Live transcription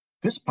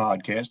This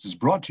podcast is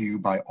brought to you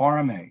by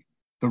RMA,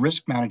 the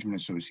Risk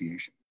Management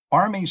Association.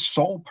 RMA's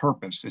sole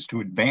purpose is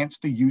to advance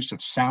the use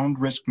of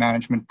sound risk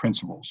management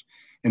principles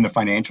in the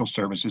financial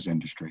services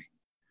industry.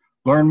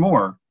 Learn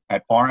more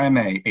at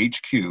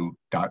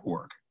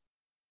rmahq.org.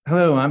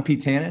 Hello, I'm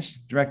Pete Tanish,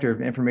 Director of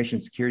Information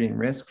Security and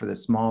Risk for the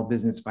Small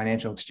Business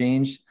Financial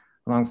Exchange.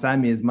 Alongside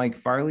me is Mike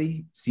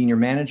Farley, Senior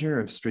Manager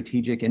of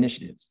Strategic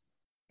Initiatives.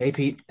 Hey,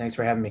 Pete. Thanks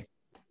for having me.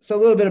 So a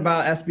little bit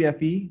about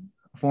SBFE.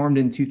 Formed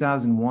in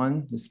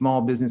 2001, the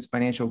Small Business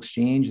Financial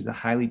Exchange is a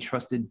highly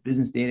trusted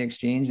business data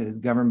exchange that is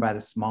governed by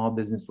the small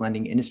business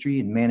lending industry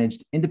and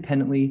managed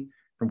independently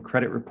from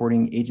credit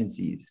reporting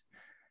agencies.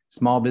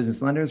 Small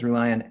business lenders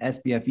rely on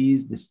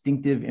SBFE's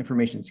distinctive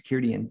information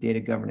security and data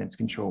governance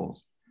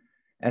controls.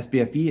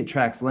 SBFE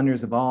attracts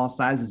lenders of all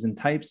sizes and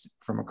types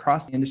from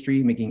across the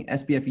industry, making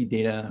SBFE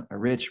data a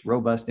rich,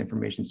 robust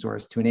information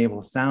source to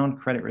enable sound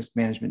credit risk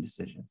management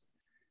decisions.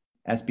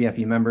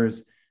 SBFE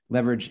members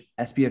leverage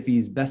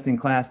SBFE's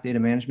best-in-class data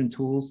management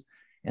tools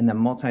and the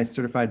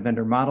multi-certified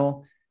vendor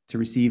model to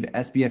receive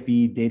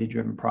SBFE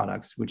data-driven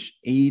products, which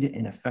aid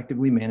in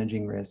effectively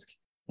managing risk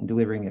and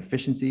delivering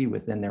efficiency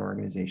within their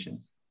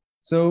organizations.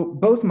 So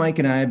both Mike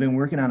and I have been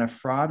working on a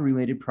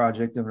fraud-related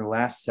project over the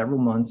last several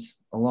months,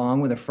 along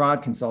with a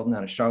fraud consultant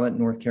out of Charlotte,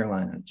 North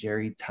Carolina,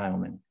 Jerry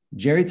Tileman.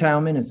 Jerry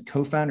Tileman is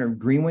co-founder of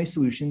Greenway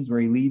Solutions, where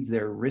he leads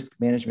their risk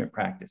management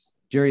practice.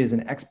 Jerry is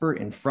an expert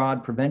in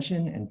fraud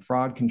prevention and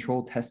fraud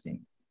control testing.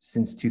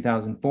 Since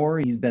 2004,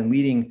 he's been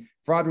leading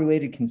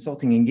fraud-related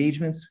consulting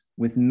engagements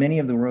with many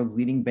of the world's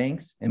leading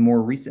banks, and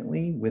more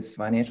recently with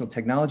financial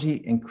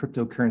technology and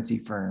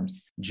cryptocurrency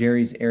firms.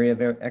 Jerry's area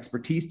of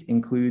expertise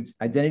includes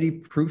identity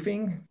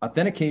proofing,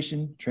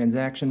 authentication,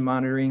 transaction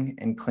monitoring,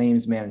 and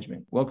claims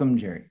management. Welcome,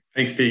 Jerry.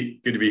 Thanks,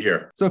 Pete. Good to be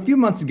here. So a few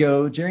months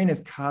ago, Jerry and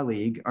his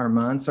colleague,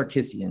 Armand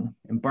Sarkissian,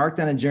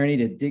 embarked on a journey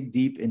to dig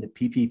deep into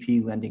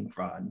PPP lending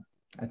fraud.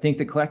 I think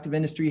the collective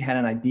industry had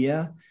an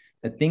idea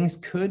that things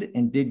could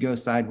and did go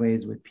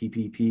sideways with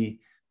PPP,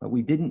 but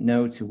we didn't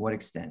know to what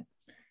extent.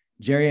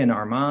 Jerry and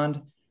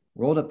Armand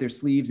rolled up their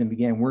sleeves and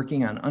began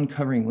working on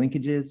uncovering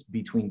linkages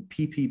between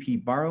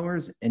PPP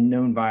borrowers and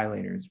known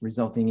violators,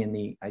 resulting in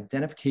the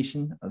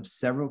identification of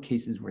several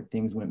cases where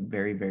things went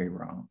very, very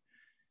wrong.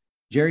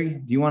 Jerry,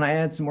 do you want to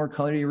add some more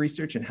color to your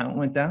research and how it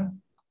went down?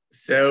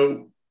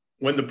 So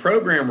when the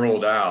program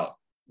rolled out,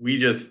 we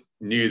just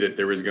knew that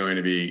there was going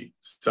to be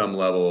some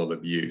level of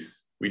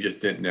abuse. We just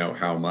didn't know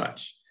how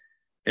much.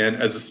 And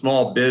as a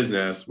small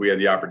business, we had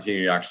the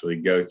opportunity to actually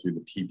go through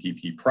the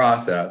PPP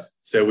process.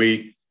 So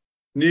we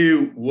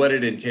knew what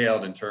it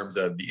entailed in terms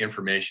of the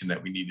information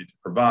that we needed to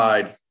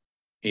provide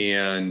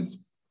and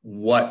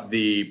what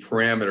the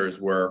parameters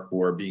were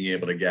for being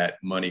able to get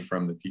money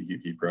from the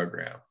PPP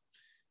program.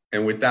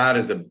 And with that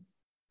as a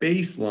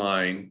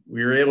baseline,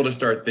 we were able to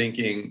start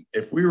thinking,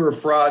 if we were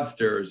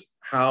fraudsters,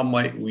 how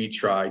might we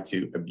try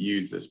to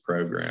abuse this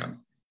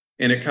program?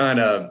 And it kind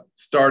of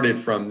started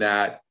from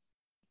that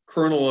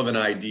kernel of an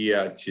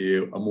idea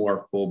to a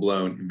more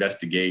full-blown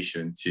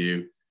investigation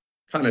to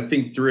kind of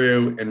think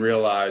through and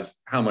realize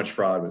how much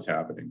fraud was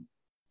happening.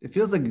 It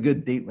feels like a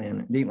good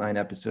Dateline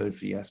episode,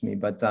 if you ask me.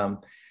 But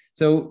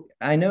so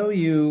I know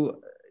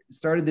you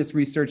started this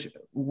research.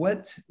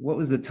 What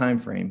was the time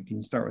frame? Can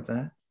you start with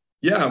that?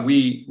 Yeah,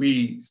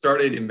 we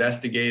started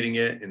investigating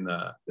it in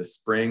the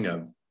spring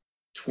of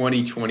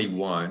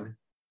 2021,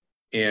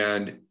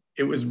 and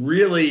it was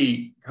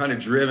really kind of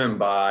driven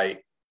by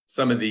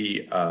some of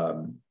the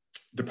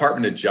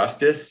Department of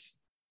Justice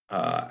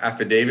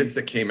affidavits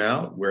that came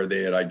out where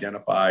they had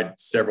identified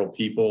several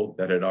people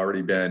that had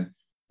already been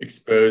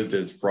exposed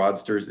as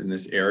fraudsters in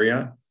this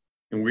area.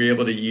 And we were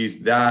able to use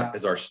that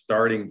as our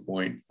starting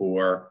point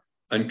for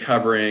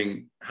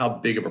uncovering how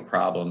big of a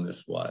problem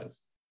this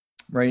was.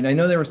 Right. I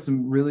know there were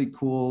some really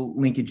cool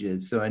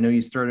linkages. So I know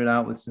you started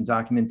out with some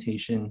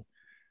documentation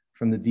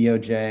from the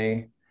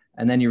DOJ,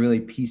 and then you really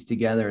pieced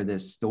together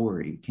this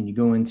story. Can you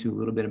go into a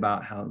little bit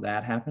about how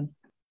that happened?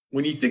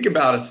 When you think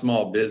about a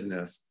small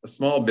business,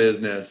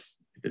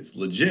 if it's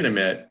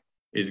legitimate,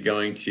 is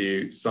going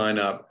to sign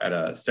up at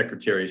a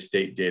Secretary of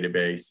State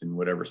database in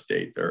whatever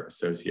state they're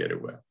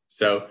associated with.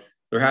 So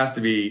there has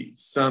to be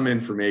some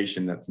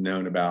information that's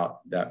known about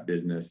that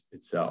business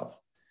itself.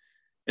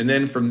 And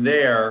then from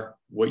there,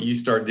 what you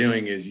start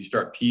doing is you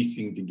start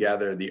piecing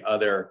together the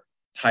other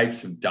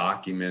types of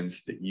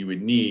documents that you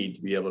would need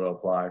to be able to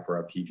apply for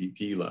a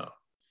PPP loan.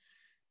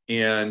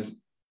 And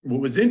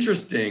what was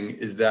interesting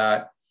is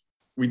that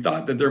we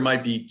thought that there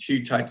might be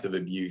two types of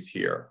abuse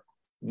here.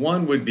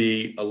 One would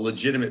be a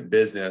legitimate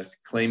business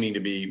claiming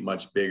to be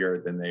much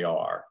bigger than they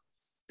are.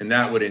 And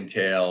that would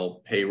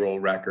entail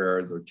payroll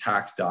records or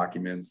tax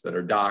documents that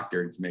are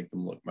doctored to make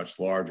them look much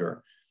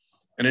larger.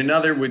 And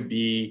another would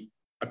be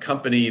a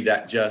company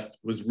that just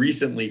was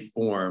recently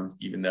formed,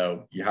 even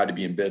though you had to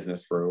be in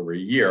business for over a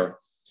year,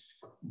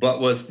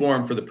 but was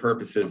formed for the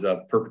purposes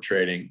of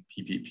perpetrating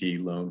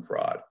PPP loan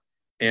fraud.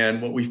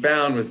 And what we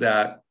found was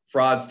that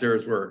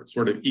fraudsters were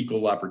sort of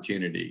equal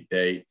opportunity.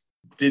 They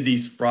did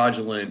these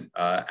fraudulent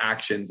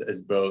actions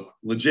as both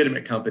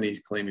legitimate companies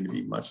claiming to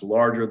be much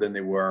larger than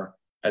they were,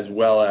 as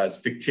well as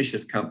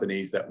fictitious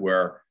companies that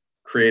were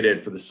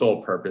created for the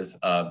sole purpose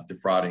of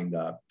defrauding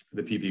the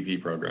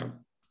PPP program.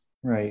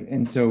 Right.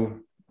 And so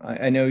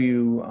I know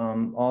you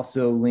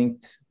also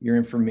linked your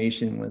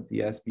information with the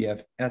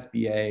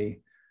SBA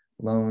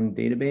loan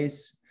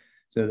database,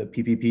 so the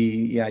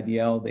PPP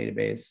EIDL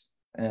database,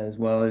 as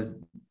well as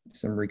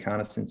some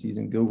reconnaissance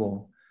using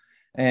Google.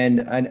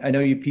 And I know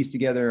you pieced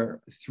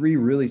together 3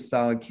 really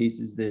solid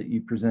cases that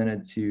you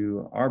presented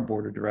to our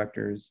board of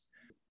directors.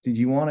 Did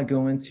you want to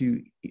go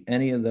into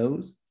any of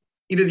those?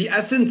 The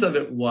essence of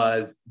it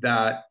was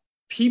that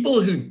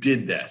people who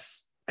did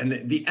this, and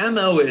the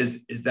MO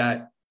is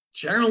that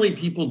generally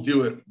people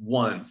do it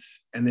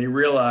once and they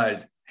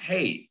realize,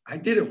 hey, I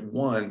did it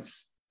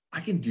once,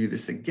 I can do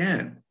this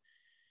again.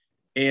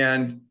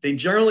 And they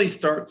generally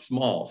start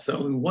small.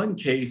 So in one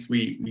case,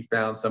 we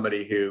found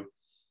somebody who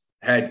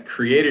had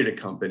created a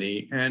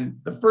company. And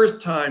the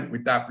first time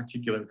with that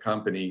particular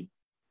company,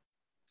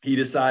 he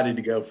decided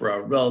to go for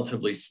a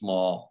relatively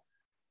small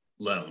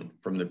loan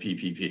from the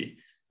PPP.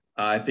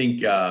 I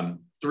think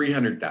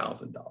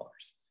 $300,000.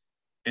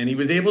 And he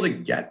was able to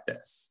get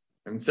this.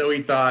 And so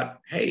he thought,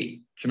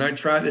 hey, can I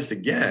try this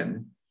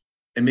again?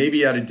 And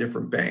maybe at a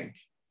different bank.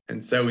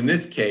 And so in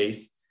this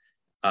case,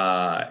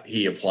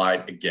 he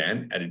applied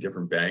again at a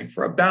different bank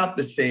for about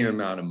the same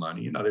amount of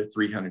money, another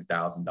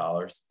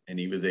 $300,000, and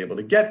he was able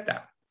to get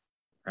that,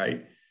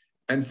 right?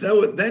 And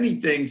so then he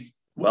thinks,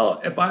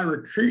 well, if I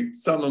recruit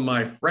some of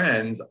my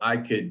friends, I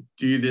could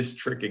do this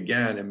trick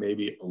again and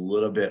maybe a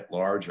little bit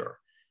larger.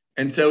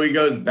 And so he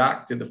goes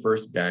back to the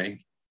first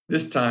bank,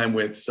 this time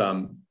with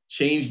some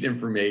changed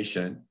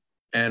information,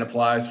 and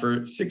applies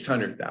for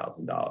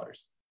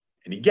 $600,000,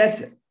 and he gets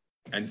it.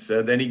 And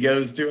so then he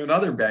goes to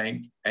another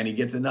bank and he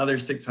gets another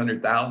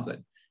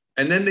 600,000.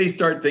 And then they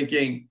start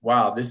thinking,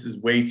 wow, this is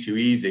way too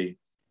easy.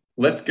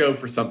 Let's go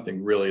for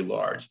something really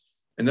large.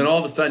 And then all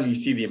of a sudden you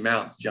see the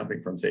amounts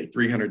jumping from, say,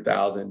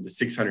 300,000 to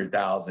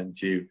 600,000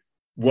 to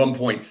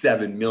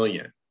 1.7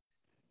 million.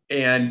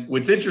 And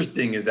what's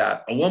interesting is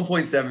that a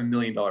 $1.7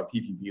 million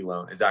PPP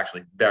loan is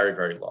actually very,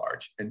 very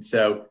large. And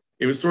so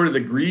it was sort of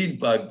the greed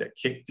bug that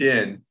kicked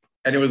in.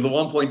 And it was the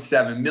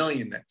 1.7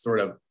 million that sort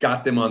of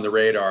got them on the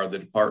radar of the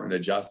Department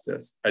of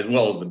Justice, as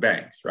well as the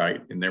banks,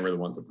 right? And they were the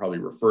ones that probably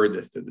referred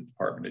this to the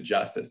Department of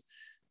Justice.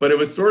 But it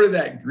was sort of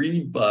that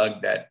greed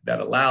bug that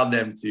allowed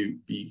them to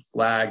be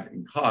flagged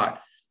and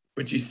caught.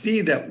 But you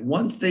see that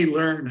once they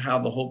learned how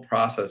the whole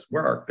process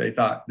worked, they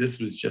thought this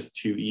was just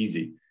too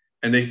easy.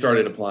 And they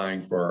started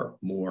applying for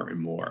more and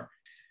more.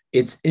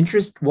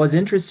 Was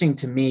interesting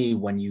to me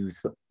when you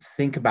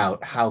think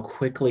about how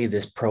quickly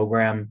this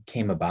program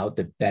came about,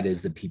 that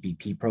is the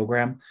PPP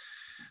program,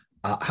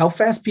 how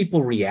fast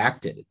people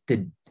reacted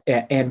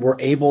and were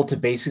able to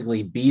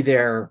basically be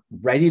there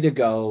ready to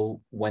go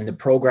when the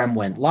program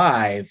went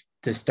live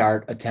to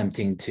start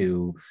attempting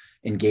to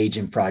engage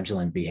in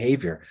fraudulent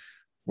behavior.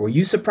 Were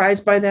you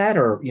surprised by that?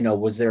 Or,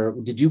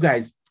 did you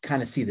guys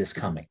kind of see this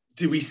coming?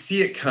 Did we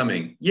see it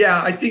coming?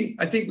 Yeah, I think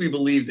we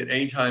believe that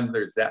anytime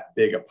there's that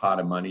big a pot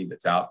of money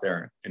that's out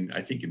there, and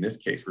I think in this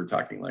case, we're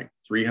talking like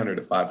 $300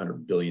 to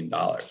 $500 billion,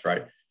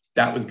 right?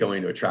 That was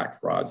going to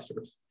attract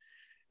fraudsters.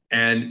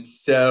 And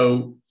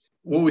so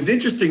what was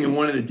interesting in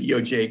one of the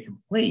DOJ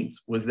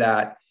complaints was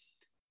that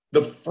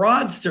the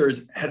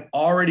fraudsters had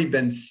already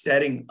been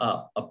setting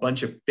up a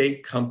bunch of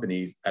fake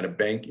companies at a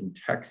bank in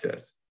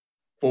Texas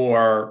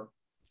for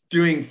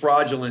doing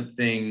fraudulent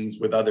things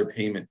with other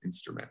payment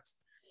instruments.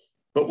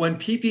 But when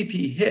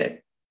PPP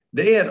hit,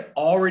 they had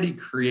already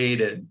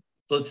created,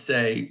 let's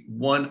say,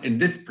 in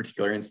this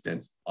particular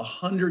instance,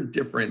 100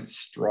 different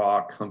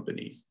straw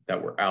companies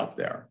that were out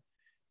there.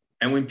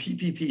 And when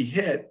PPP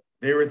hit,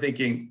 they were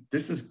thinking,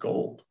 this is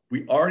gold.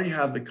 We already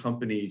have the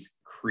companies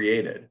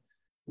created.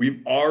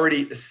 We've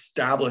already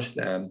established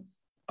them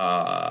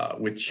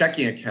with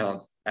checking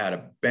accounts at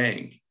a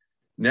bank.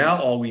 Now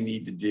all we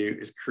need to do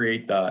is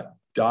create the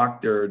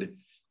doctored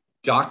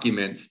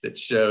documents that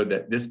show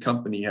that this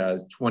company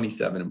has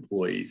 27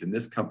 employees and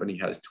this company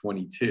has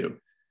 22.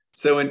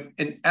 So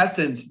in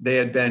essence, they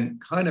had been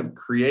kind of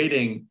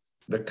creating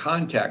the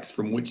context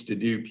from which to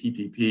do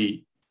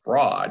PPP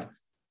fraud,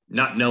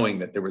 not knowing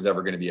that there was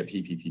ever going to be a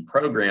PPP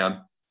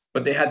program,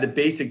 but they had the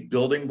basic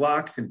building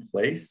blocks in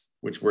place,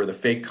 which were the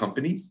fake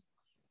companies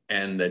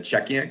and the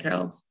checking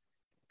accounts.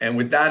 And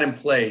with that in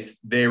place,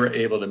 they were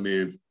able to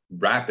move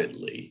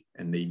rapidly,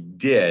 and they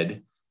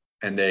did.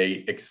 And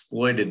they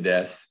exploited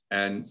this.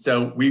 And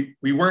so we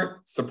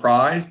weren't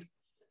surprised.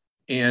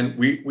 And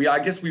I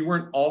guess we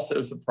weren't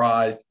also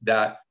surprised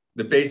that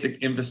the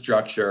basic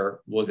infrastructure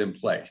was in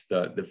place,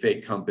 the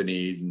fake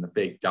companies and the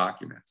fake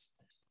documents.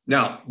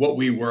 Now, what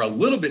we were a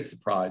little bit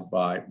surprised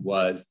by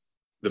was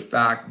the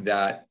fact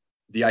that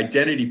the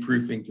identity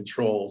proofing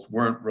controls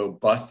weren't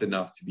robust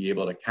enough to be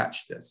able to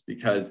catch this,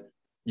 because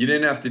you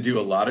didn't have to do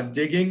a lot of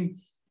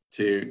digging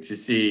to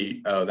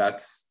see, oh,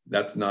 that's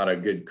not a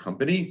good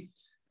company.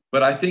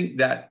 But I think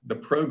that the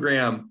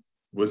program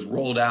was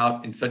rolled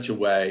out in such a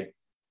way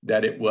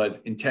that it was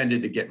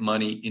intended to get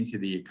money into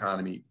the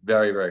economy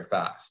very, very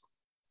fast.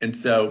 And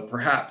so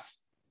perhaps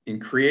in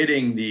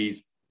creating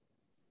these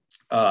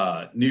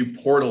new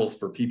portals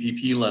for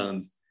PPP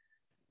loans,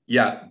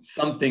 yeah,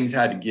 some things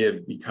had to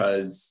give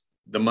because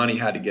the money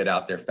had to get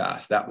out there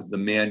fast. That was the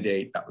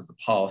mandate. That was the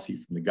policy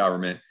from the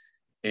government.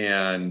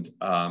 And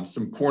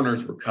some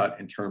corners were cut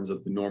in terms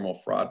of the normal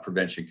fraud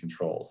prevention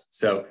controls.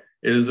 So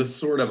it is a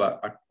sort of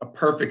a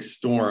perfect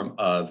storm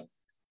of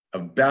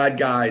bad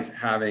guys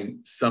having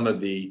some of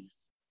the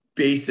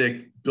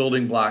basic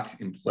building blocks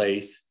in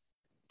place,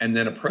 and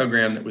then a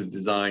program that was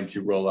designed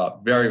to roll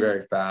out very,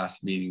 very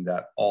fast, meaning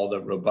that all the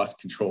robust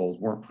controls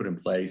weren't put in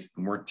place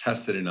and weren't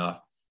tested enough.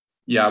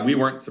 Yeah, we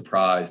weren't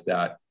surprised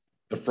that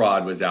the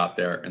fraud was out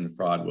there and the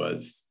fraud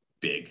was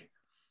big.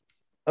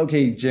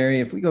 Okay, Jerry,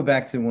 if we go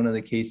back to one of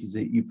the cases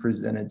that you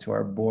presented to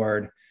our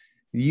board,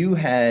 you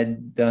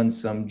had done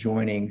some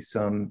joining,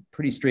 some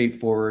pretty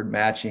straightforward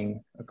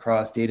matching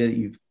across data that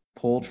you've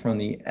pulled from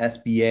the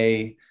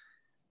SBA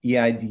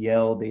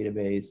EIDL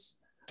database,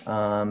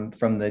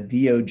 from the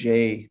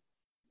DOJ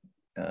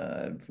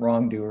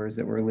wrongdoers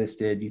that were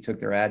listed. You took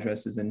their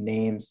addresses and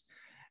names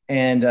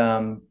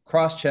and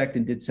cross-checked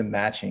and did some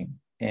matching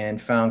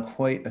and found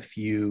quite a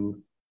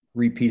few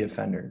repeat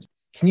offenders.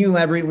 Can you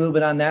elaborate a little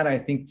bit on that? I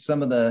think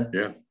some of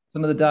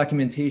the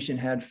documentation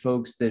had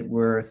folks that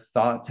were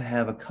thought to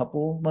have a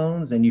couple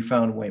loans, and you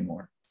found way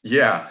more.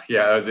 Yeah,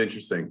 that was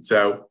interesting.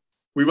 So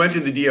we went to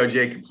the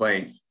DOJ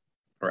complaints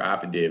or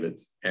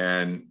affidavits,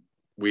 and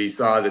we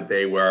saw that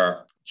they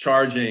were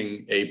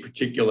charging a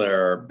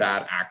particular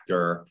bad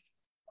actor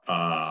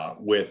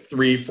with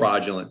 3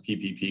 fraudulent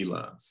PPP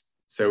loans.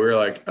 So we were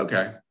like,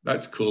 okay,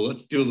 that's cool.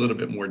 Let's do a little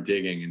bit more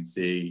digging and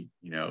see,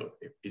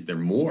 is there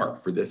more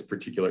for this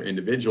particular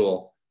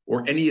individual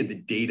or any of the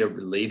data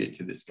related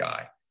to this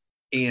guy?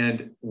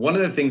 And one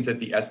of the things that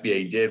the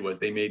SBA did was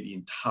they made the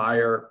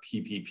entire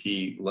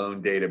PPP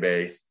loan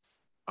database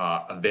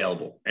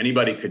available.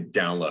 Anybody could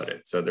download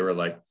it. So there were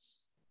like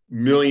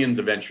millions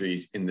of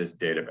entries in this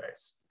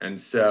database.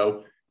 And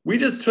so we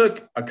just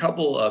took a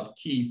couple of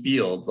key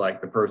fields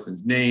like the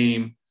person's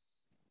name,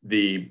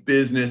 the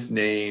business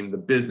name, the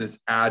business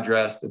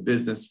address, the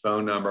business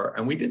phone number,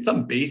 and we did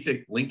some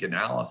basic link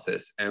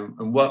analysis.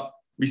 And what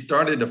we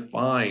started to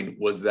find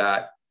was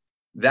that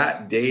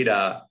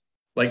data,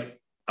 like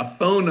a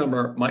phone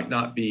number might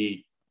not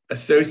be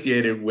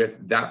associated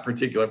with that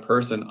particular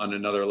person on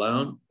another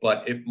loan,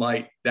 but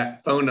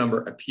that phone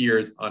number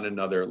appears on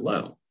another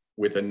loan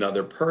with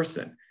another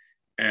person.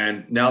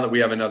 And now that we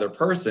have another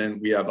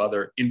person, we have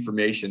other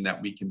information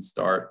that we can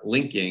start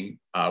linking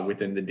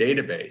within the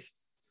database.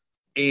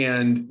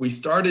 And we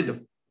started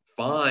to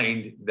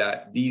find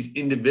that these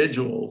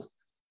individuals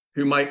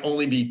who might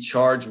only be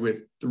charged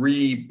with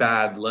 3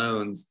 bad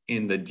loans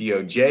in the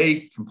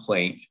DOJ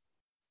complaint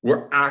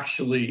were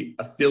actually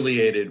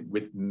affiliated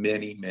with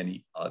many,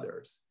 many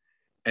others.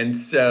 And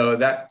so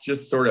that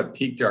just sort of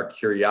piqued our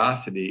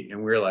curiosity. And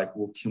we were like,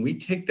 well, can we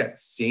take that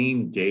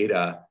same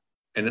data?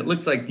 And it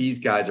looks like these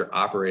guys are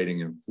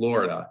operating in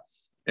Florida.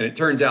 And it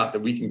turns out that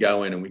we can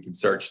go in and we can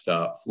search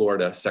the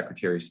Florida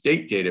Secretary of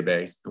State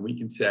database, and we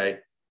can say,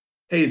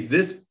 hey, is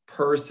this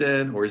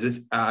person or is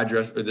this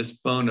address or this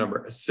phone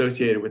number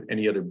associated with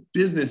any other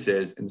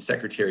businesses in the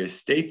Secretary of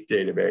State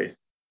database?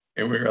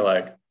 And we were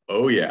like,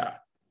 oh yeah,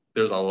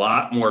 there's a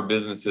lot more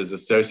businesses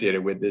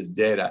associated with this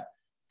data.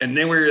 And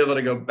then we were able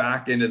to go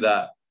back into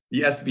the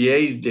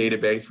SBA's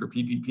database for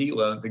PPP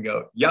loans and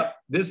go, yep,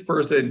 this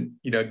person,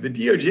 the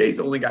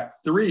DOJ's only got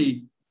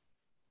 3.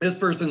 This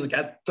person's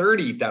got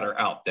 30 that are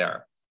out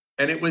there.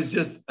 And it was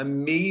just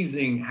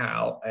amazing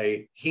how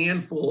a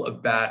handful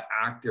of bad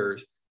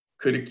actors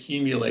could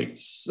accumulate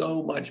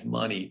so much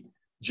money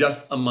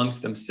just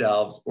amongst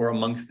themselves or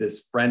amongst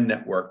this friend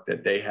network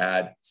that they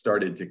had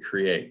started to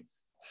create.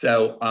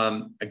 So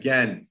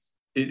again,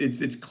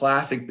 it's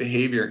classic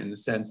behavior in the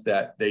sense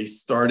that they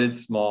started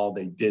small,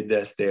 they did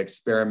this, they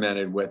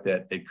experimented with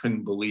it, they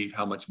couldn't believe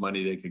how much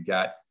money they could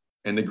get.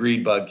 And the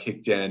greed bug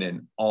kicked in,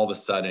 and all of a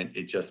sudden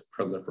it just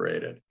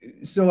proliferated.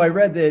 So I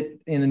read that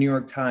in the New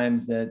York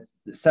Times that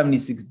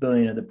 76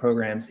 billion of the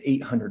program's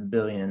 800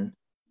 billion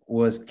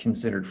was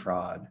considered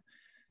fraud.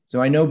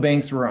 So I know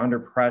banks were under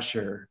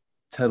pressure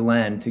to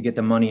lend to get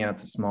the money out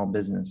to small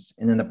business,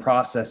 and in the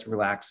process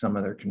relaxed some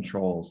of their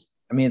controls.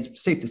 I mean,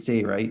 it's safe to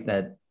say, right,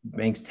 that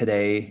banks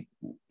today,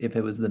 if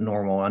it was the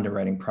normal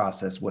underwriting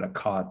process, would have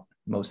caught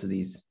most of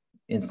these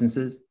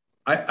instances.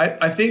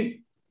 I think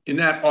in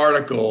that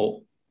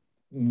article,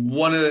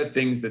 one of the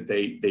things that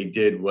they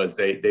did was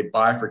they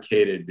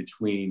bifurcated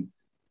between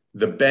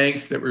the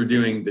banks that were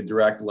doing the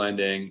direct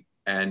lending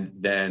and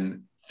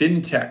then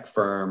fintech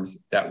firms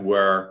that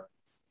were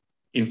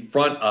in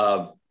front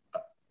of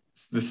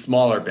the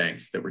smaller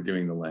banks that were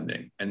doing the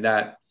lending. And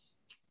that,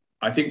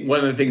 I think one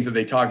of the things that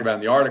they talked about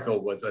in the article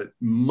was that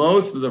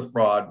most of the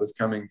fraud was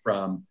coming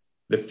from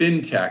the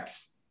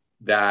fintechs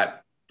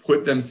that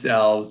put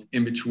themselves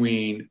in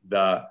between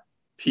the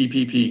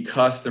PPP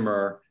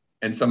customer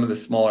and some of the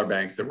smaller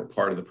banks that were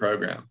part of the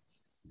program.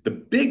 The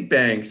big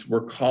banks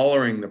were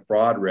collaring the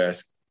fraud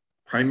risk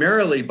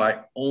primarily by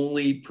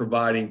only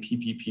providing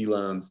PPP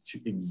loans to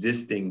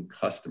existing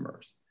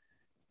customers.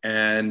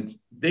 And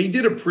they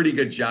did a pretty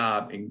good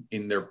job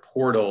in their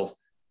portals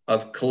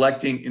of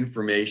collecting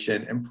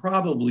information and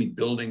probably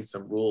building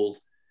some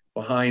rules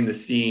behind the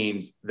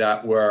scenes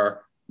that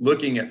were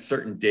looking at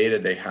certain data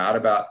they had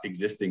about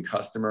existing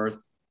customers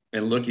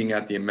and looking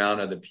at the amount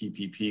of the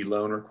PPP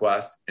loan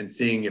request and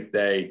seeing if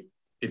they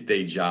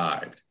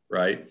jived,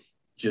 right?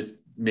 Just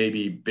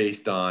maybe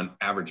based on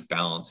average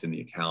balance in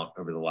the account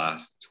over the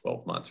last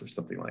 12 months or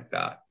something like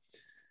that.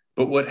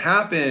 But what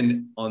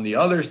happened on the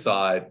other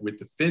side with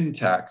the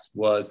fintechs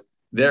was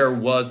there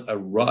was a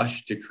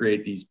rush to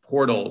create these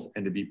portals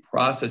and to be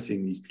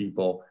processing these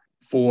people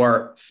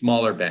for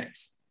smaller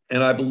banks.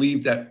 And I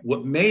believe that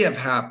what may have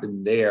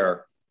happened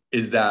there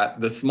is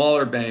that the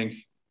smaller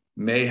banks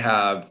may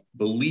have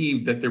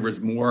believed that there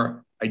was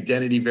more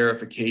identity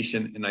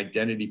verification and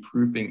identity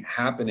proofing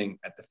happening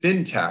at the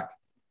fintech,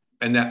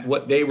 and that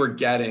what they were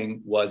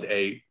getting was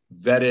a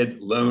vetted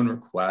loan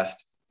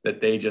request that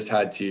they just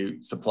had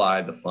to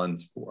supply the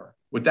funds for.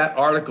 What that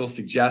article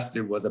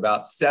suggested was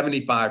about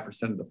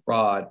 75% of the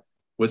fraud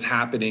was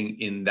happening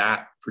in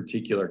that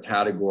particular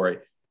category.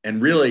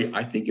 And really,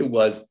 I think it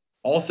was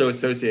also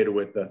associated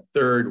with the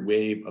third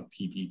wave of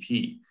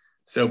PPP.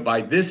 So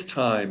by this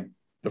time,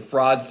 the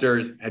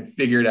fraudsters had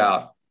figured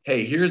out,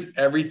 hey, here's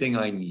everything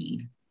I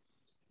need.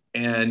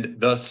 And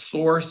the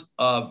source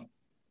of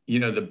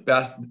the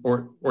best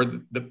or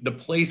the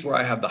place where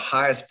I have the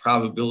highest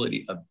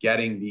probability of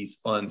getting these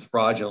funds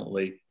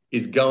fraudulently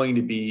is going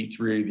to be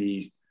through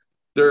these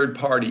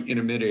third-party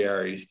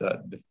intermediaries,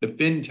 the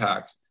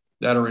fintechs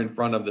that are in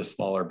front of the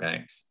smaller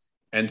banks.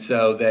 And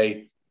so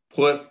they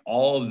put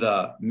all of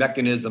the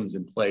mechanisms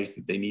in place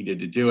that they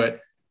needed to do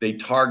it. They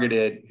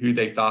targeted who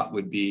they thought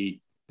would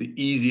be the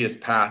easiest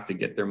path to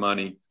get their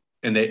money,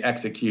 and they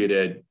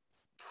executed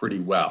pretty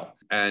well.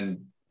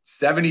 And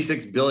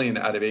 76 billion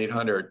out of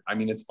 800, I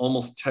mean, it's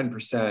almost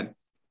 10%.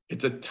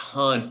 It's a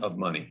ton of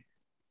money.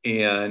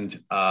 And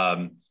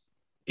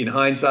in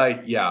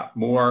hindsight, yeah,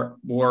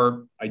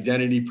 more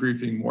identity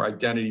proofing, more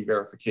identity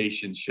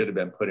verification should have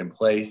been put in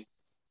place.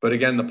 But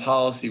again, the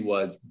policy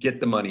was get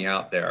the money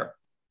out there.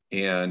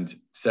 And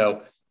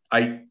so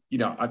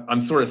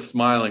I'm sort of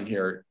smiling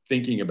here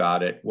thinking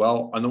about it.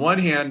 Well, on the one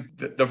hand,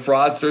 the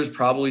fraudsters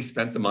probably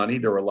spent the money.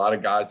 There were a lot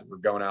of guys that were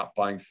going out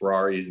buying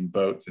Ferraris and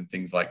boats and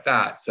things like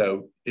that.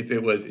 So if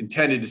it was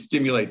intended to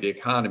stimulate the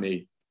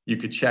economy, you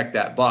could check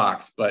that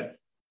box. But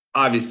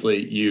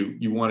obviously,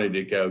 you wanted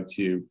to go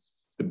to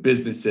the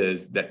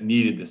businesses that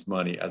needed this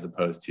money as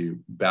opposed to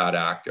bad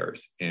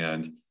actors.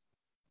 And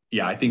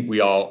yeah, I think we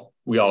all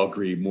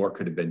agree more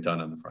could have been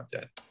done on the front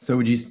end. So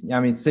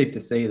it's safe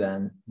to say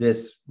then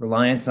this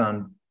reliance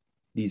on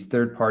these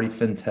third-party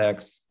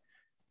fintechs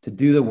to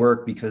do the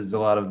work, because a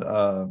lot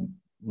of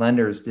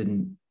lenders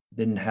didn't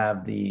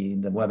have the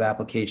web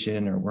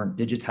application or weren't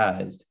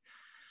digitized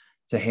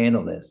to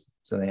handle this.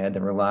 So they had to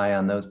rely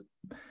on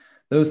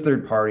those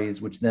third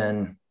parties, which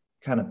then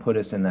kind of put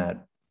us in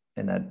that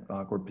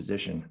awkward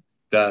position.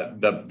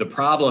 The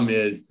problem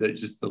is that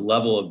just the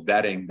level of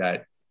vetting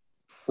that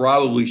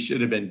probably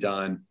should have been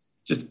done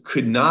just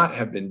could not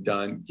have been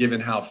done given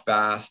how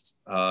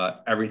fast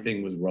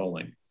everything was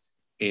rolling.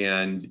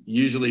 And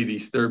usually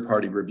these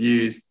third-party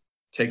reviews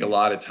take a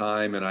lot of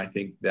time. And I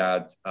think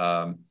that,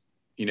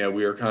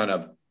 we were kind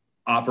of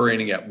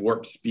operating at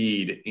warp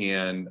speed.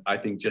 And I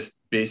think just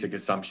basic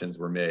assumptions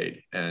were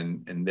made.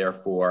 And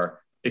therefore,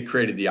 it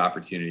created the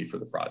opportunity for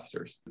the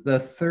fraudsters. The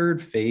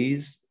third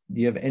phase, do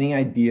you have any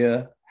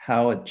idea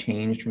how it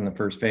changed from the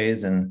first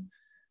phase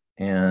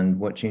and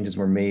what changes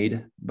were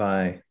made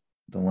by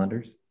the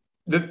lenders?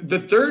 The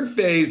third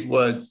phase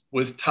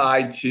was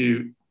tied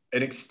to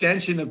an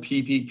extension of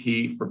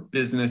PPP for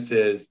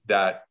businesses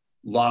that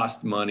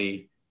lost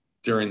money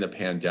during the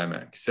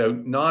pandemic. So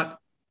not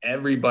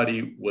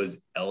everybody was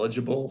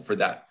eligible for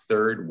that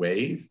third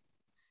wave.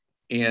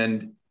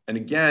 And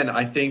again,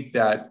 I think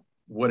that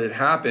what had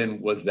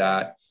happened was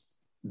that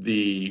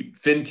the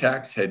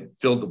fintechs had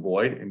filled the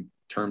void in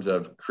terms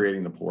of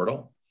creating the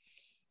portal.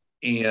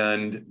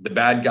 And the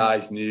bad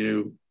guys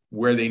knew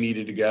where they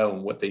needed to go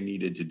and what they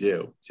needed to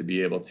do to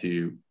be able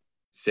to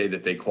say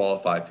that they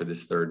qualified for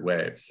this third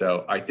wave.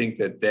 So I think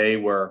that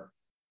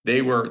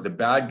the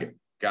bad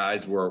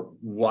guys were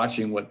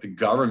watching what the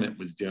government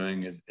was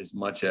doing as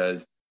much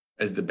as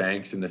the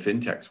banks and the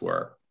fintechs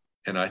were.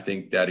 And I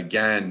think that,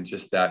 again,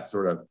 just that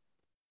sort of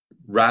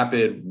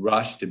rapid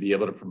rush to be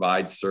able to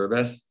provide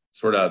service,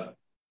 sort of,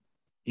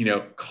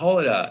 call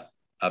it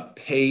a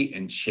pay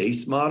and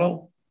chase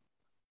model,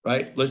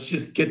 right? Let's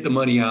just get the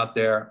money out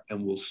there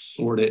and we'll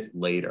sort it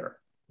later,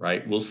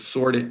 right? We'll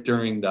sort it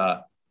during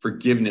the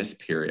forgiveness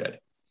period.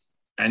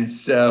 And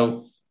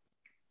so,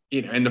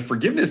 and the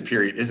forgiveness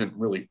period isn't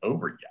really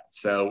over yet.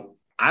 So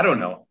I don't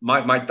know.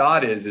 My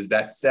thought is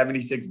that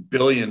 76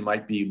 billion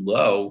might be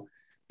low,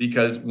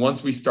 because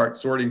once we start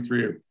sorting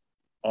through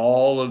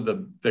all of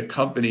the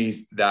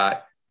companies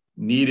that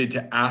needed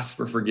to ask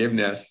for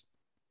forgiveness,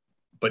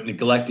 but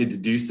neglected to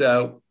do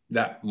so,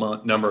 that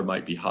number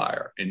might be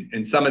higher.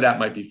 And some of that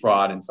might be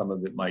fraud, and some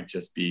of it might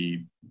just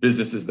be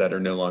businesses that are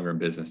no longer in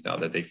business now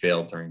that they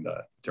failed during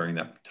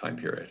that time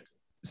period.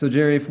 So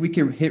Jerry, if we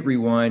could hit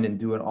rewind and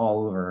do it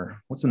all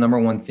over, what's the number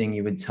one thing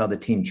you would tell the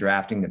team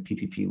drafting the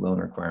PPP loan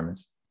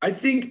requirements? I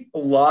think a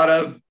lot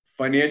of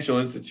financial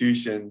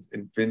institutions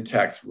and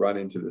fintechs run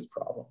into this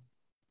problem.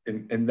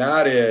 And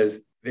that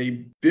is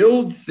they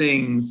build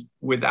things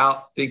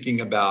without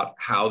thinking about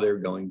how they're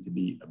going to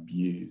be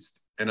abused.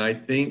 And I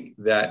think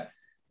that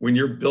when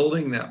you're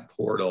building that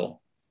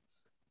portal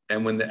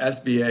and when the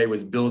SBA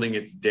was building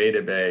its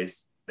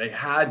database, they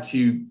had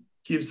to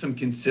give some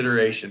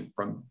consideration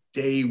from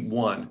day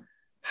one.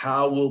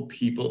 How will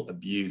people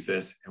abuse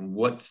this? And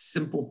what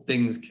simple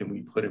things can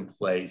we put in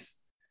place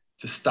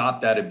to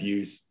stop that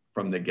abuse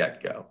from the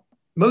get-go?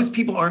 Most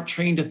people aren't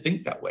trained to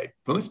think that way.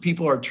 Most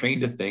people are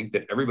trained to think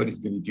that everybody's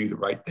going to do the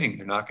right thing.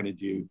 They're not going to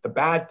do the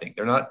bad thing.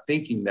 They're not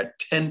thinking that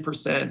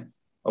 10%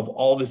 of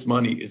all this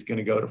money is going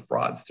to go to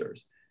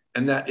fraudsters.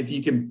 And that if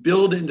you can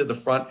build into the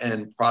front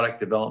end product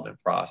development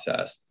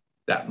process,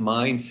 that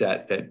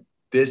mindset that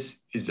this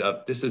is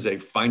a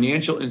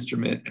financial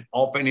instrument and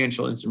all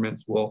financial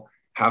instruments will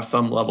have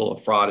some level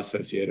of fraud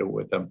associated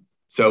with them.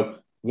 So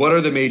what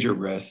are the major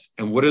risks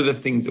and what are the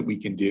things that we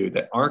can do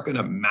that aren't going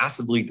to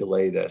massively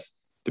delay this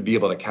to be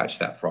able to catch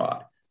that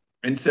fraud?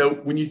 And so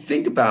when you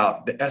think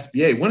about the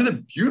SBA, one of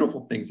the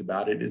beautiful things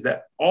about it is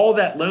that all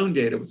that loan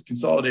data was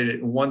consolidated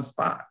in one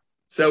spot.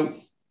 So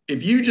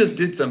if you just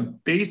did some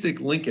basic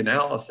link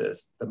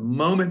analysis, the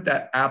moment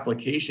that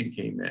application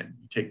came in,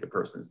 you take the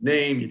person's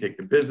name, you take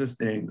the business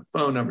name, the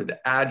phone number,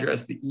 the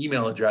address, the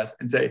email address,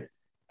 and say,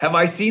 have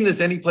I seen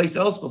this anyplace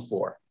else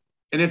before?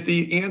 And if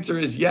the answer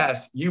is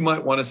yes, you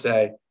might want to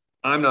say,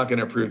 I'm not going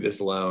to approve this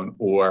loan,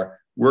 or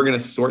we're going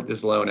to sort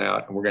this loan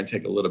out and we're going to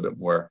take a little bit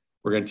more.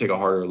 We're going to take a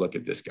harder look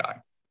at this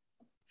guy,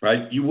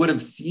 right? You would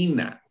have seen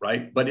that,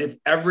 right? But if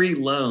every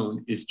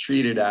loan is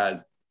treated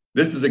as,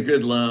 this is a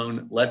good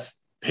loan, let's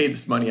pay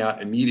this money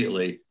out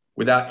immediately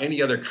without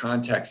any other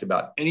context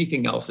about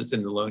anything else that's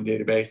in the loan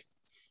database,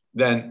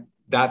 then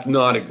that's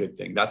not a good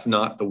thing. That's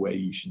not the way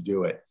you should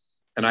do it.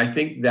 And I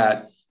think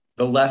that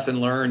the lesson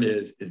learned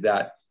is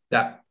that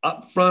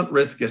upfront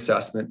risk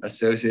assessment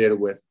associated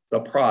with the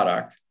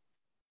product,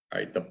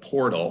 right, the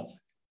portal,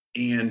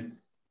 and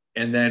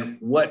then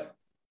what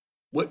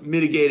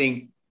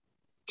mitigating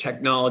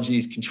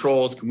technologies,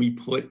 controls can we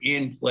put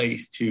in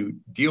place to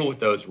deal with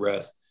those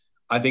risks,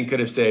 I think could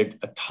have saved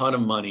a ton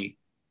of money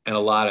and a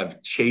lot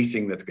of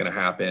chasing that's going to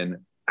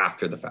happen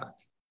after the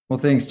fact. Well,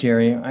 thanks,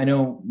 Jerry. I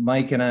know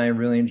Mike and I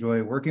really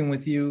enjoy working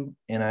with you,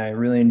 and I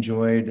really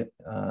enjoyed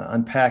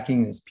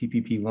unpacking this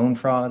PPP loan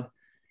fraud,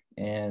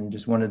 and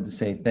just wanted to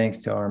say thanks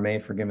to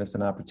RMA for giving us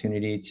an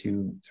opportunity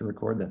to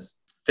record this.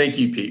 Thank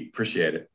you, Pete. Appreciate it.